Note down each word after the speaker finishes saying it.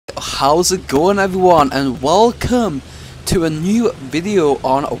how's it going everyone, and welcome to a new video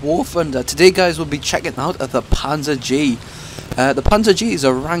on War Thunder. Today guys we'll be checking out the Panzer G. The Panzer G is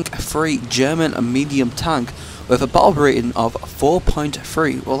a rank 3 German medium tank with a battle rating of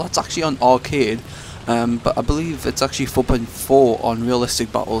 4.3. Well, that's actually on arcade, but I believe it's actually 4.4 on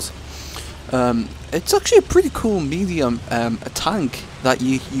realistic battles. It's actually a pretty cool medium tank that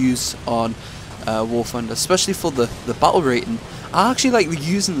you use on War Thunder, especially for the battle rating. I actually like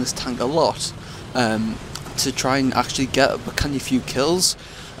using this tank a lot to try and actually get a kind of few kills.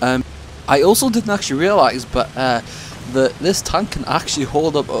 I also didn't actually realise, but this tank can actually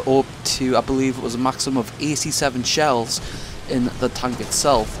hold up to, I believe it was a maximum of 87 shells in the tank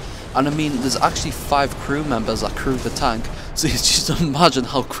itself. And I mean, there's actually 5 crew members that crew the tank, so you just imagine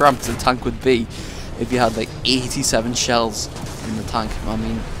how cramped the tank would be if you had like 87 shells in the tank. I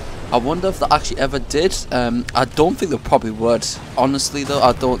mean, I wonder if they actually ever did. I don't think they probably would. Honestly though,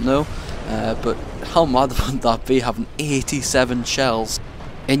 I don't know. But how mad would that be, having 87 shells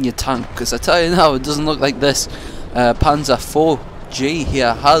in your tank? Because I tell you now, it doesn't look like this. Panzer Iv G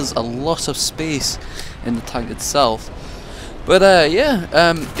here has a lot of space in the tank itself. But yeah,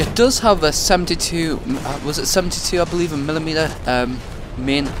 it does have a 72, was it 72 I believe, a millimeter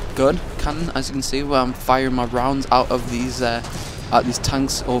main gun cannon, as you can see, where I'm firing my rounds out of these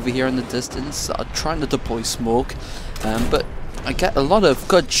tanks over here in the distance that are trying to deploy smoke. But I get a lot of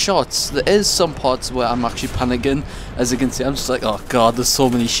good shots. There is some parts where I'm actually panicking, as you can see. I'm just like, oh god, there's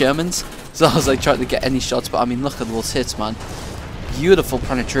so many Shermans. So I was like trying to get any shots, but I mean, look at those hits, man. Beautiful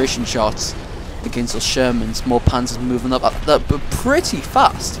penetration shots against those Shermans. More Panzers moving up, but pretty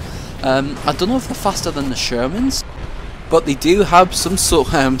fast. I don't know if they're faster than the Shermans, but they do have some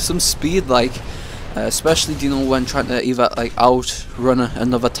some speed, like especially, do you know, when trying to either like outrun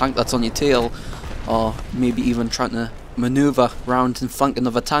another tank that's on your tail, or maybe even trying to maneuver round and flank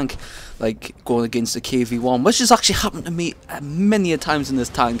another tank, like going against the KV-1, which has actually happened to me many a times in this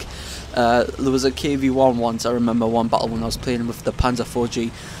tank. There was a KV-1 once. I remember one battle when I was playing with the Panzer Iv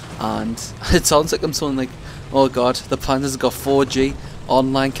G, and it sounds like I'm saying like, oh god, the Panzer's got 4G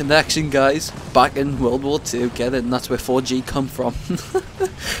online connection, guys. Back in World War II, get it? And that's where 4G come from.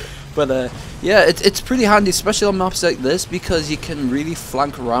 But yeah, it's pretty handy, especially on maps like this, because you can really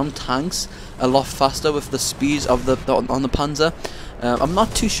flank around tanks a lot faster with the speeds of on the Panzer. I'm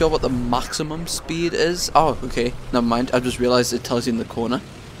not too sure what the maximum speed is. Oh, okay, never mind. I just realised it tells you in the corner.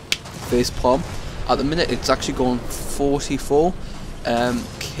 Face palm. At the minute, it's actually going 44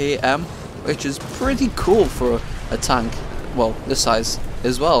 km, which is pretty cool for a tank. Well, this size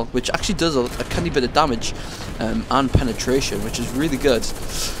as well, which actually does a tiny bit of damage and penetration, which is really good.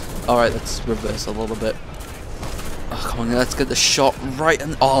 Alright, let's reverse a little bit. Oh, come on, let's get the shot right.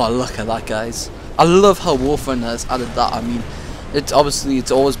 And oh, look at that, guys. I love how War Thunder has added that. I mean, it's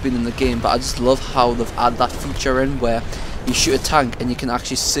always been in the game, but I just love how they've added that feature in where you shoot a tank and you can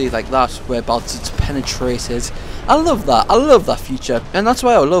actually see like that, whereabouts it's penetrated. I love that. I love that feature, and that's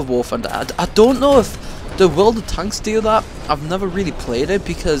why I love War Thunder. I don't know if the World of Tanks do that. I've never really played it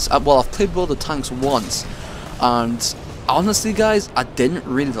because, well, I've played World of Tanks once, and honestly, guys, I didn't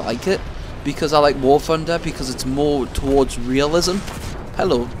really like it because I like War Thunder because it's more towards realism.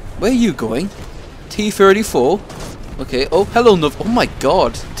 Hello, where are you going? T-34. Okay. Oh, hello. Oh my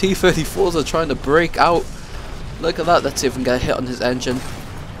God, T-34s are trying to break out. Look at that. Let's see if we can get a hit on his engine.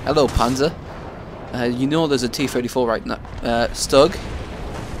 Hello, Panzer. You know there's a T-34 right now. Stug,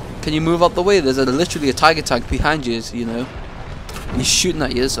 can you move out the way? There's literally a Tiger tank behind you, you know. He's shooting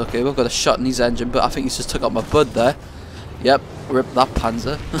at you. Okay, we've got a shot in his engine, but I think he's just took out my bud there. Yep, rip that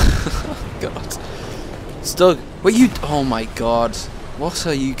Panzer. God. Stug, what you... Oh my god. What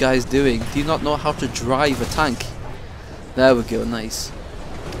are you guys doing? Do you not know how to drive a tank? There we go, nice.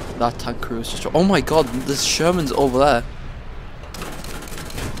 That tank crew is just... Oh my god, there's Sherman's over there.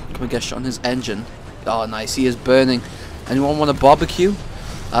 Can we get a shot on his engine? Oh, nice, he is burning. Anyone want a barbecue?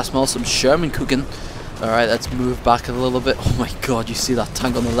 I smell some Sherman cooking. Alright, let's move back a little bit. Oh my god, you see that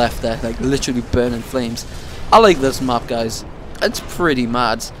tank on the left there, like literally burning flames. I like this map, guys. It's pretty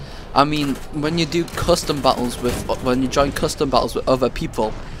mad. I mean, when you do custom battles when you join custom battles with other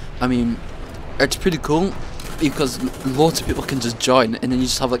people, I mean, it's pretty cool because loads of people can just join and then you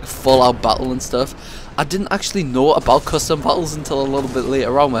just have like a full out battle and stuff. I didn't actually know about custom battles until a little bit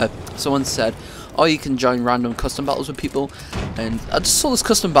later on, where someone said, oh, you can join random custom battles with people, and I just saw this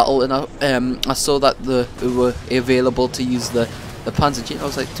custom battle and I saw that they were available to use the Panzer G. I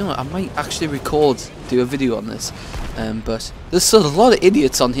was like, you know what, I might actually do a video on this, but there's still a lot of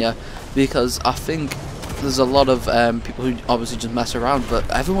idiots on here because I think there's a lot of people who obviously just mess around, but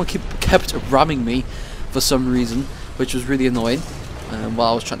everyone kept ramming me for some reason, which was really annoying.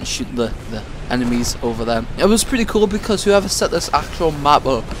 while I was trying to shoot the enemies over there. It was pretty cool because whoever set this actual map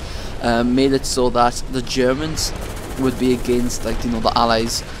up made it so that the Germans would be against, like, you know, the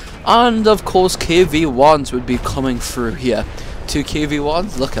Allies, and of course KV-1s would be coming through here. 2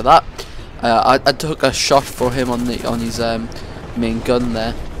 KV-1s, look at that. I took a shot for him on his main gun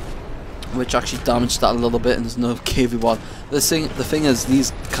there, which actually damaged that a little bit, and there's no KV-1. The thing is,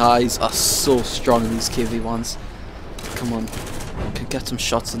 these guys are so strong, these KV-1s. Come on, could get some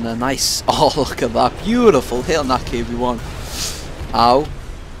shots in there. Nice. Oh, look at that, beautiful hit on that KV-1. Ow.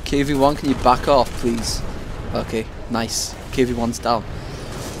 KV-1, can you back off, please? Okay, nice. KV-1's down.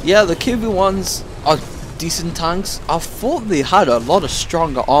 Yeah, the KV-1s are decent tanks. I thought they had a lot of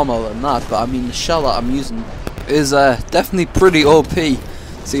stronger armor than that, but I mean, the shell that I'm using is definitely pretty OP.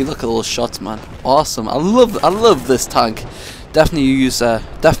 See, look at those shots, man. Awesome. I love this tank. Definitely use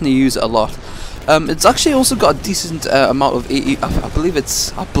it a lot. It's actually also got a decent amount of 80. I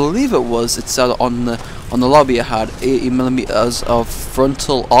believe it was. It said on the lobby it had 80mm of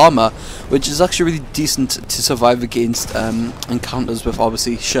frontal armor, which is actually really decent to survive against encounters with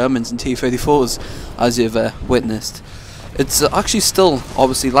obviously Shermans and T-34s, as you've witnessed. It's actually still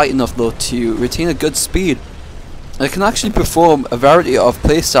obviously light enough though to retain a good speed. It can actually perform a variety of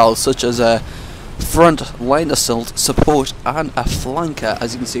playstyles such as a front line assault, support, and a flanker,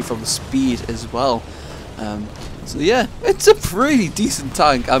 as you can see from the speed as well. So yeah, it's a pretty decent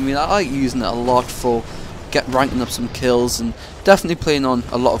tank. I mean, I like using it a lot for ranking up some kills, and definitely playing on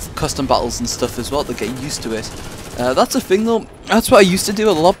a lot of custom battles and stuff as well to get used to it. That's a thing though. That's what I used to do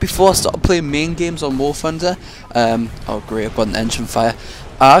a lot before I started playing main games on War Thunder. Oh great, I've got an engine fire.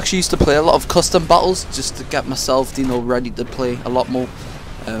 I actually used to play a lot of custom battles just to get myself, you know, ready to play a lot more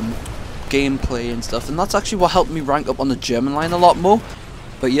gameplay and stuff, and that's actually what helped me rank up on the German line a lot more.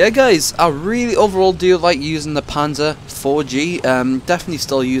 But yeah, guys, I really overall do like using the Panzer Iv G. Definitely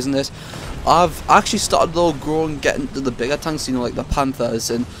still using it. I've actually started though getting to the bigger tanks, you know, like the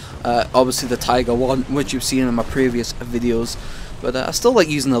Panthers and obviously the Tiger 1, which you've seen in my previous videos. But I still like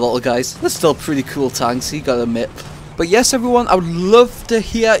using the little guys. They're still pretty cool tanks, you gotta admit. But yes, everyone, I would love to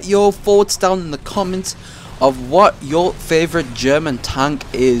hear your thoughts down in the comments of what your favorite German tank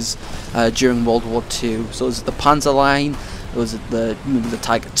is during World War II. So is it the Panzer line? Was it maybe the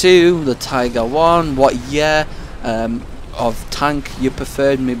Tiger 2, the Tiger 1? What year of tank you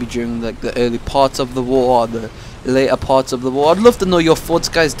preferred? Maybe during like the early parts of the war or the later parts of the war. I'd love to know your thoughts,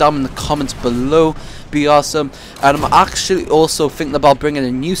 guys, down in the comments below. Be awesome. And I'm actually also thinking about bringing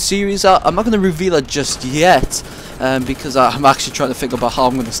a new series out. I'm not going to reveal it just yet because I'm actually trying to think about how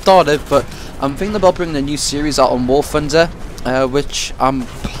I'm going to start it, but I'm thinking about bringing a new series out on War Thunder, which I'm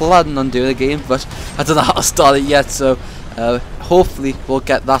planning on doing again, but I don't know how to start it yet, so hopefully we'll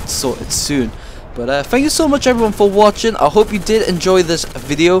get that sorted soon. But thank you so much everyone for watching. I hope you did enjoy this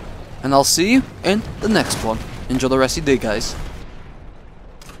video, and I'll see you in the next one. Enjoy the rest of your day, guys.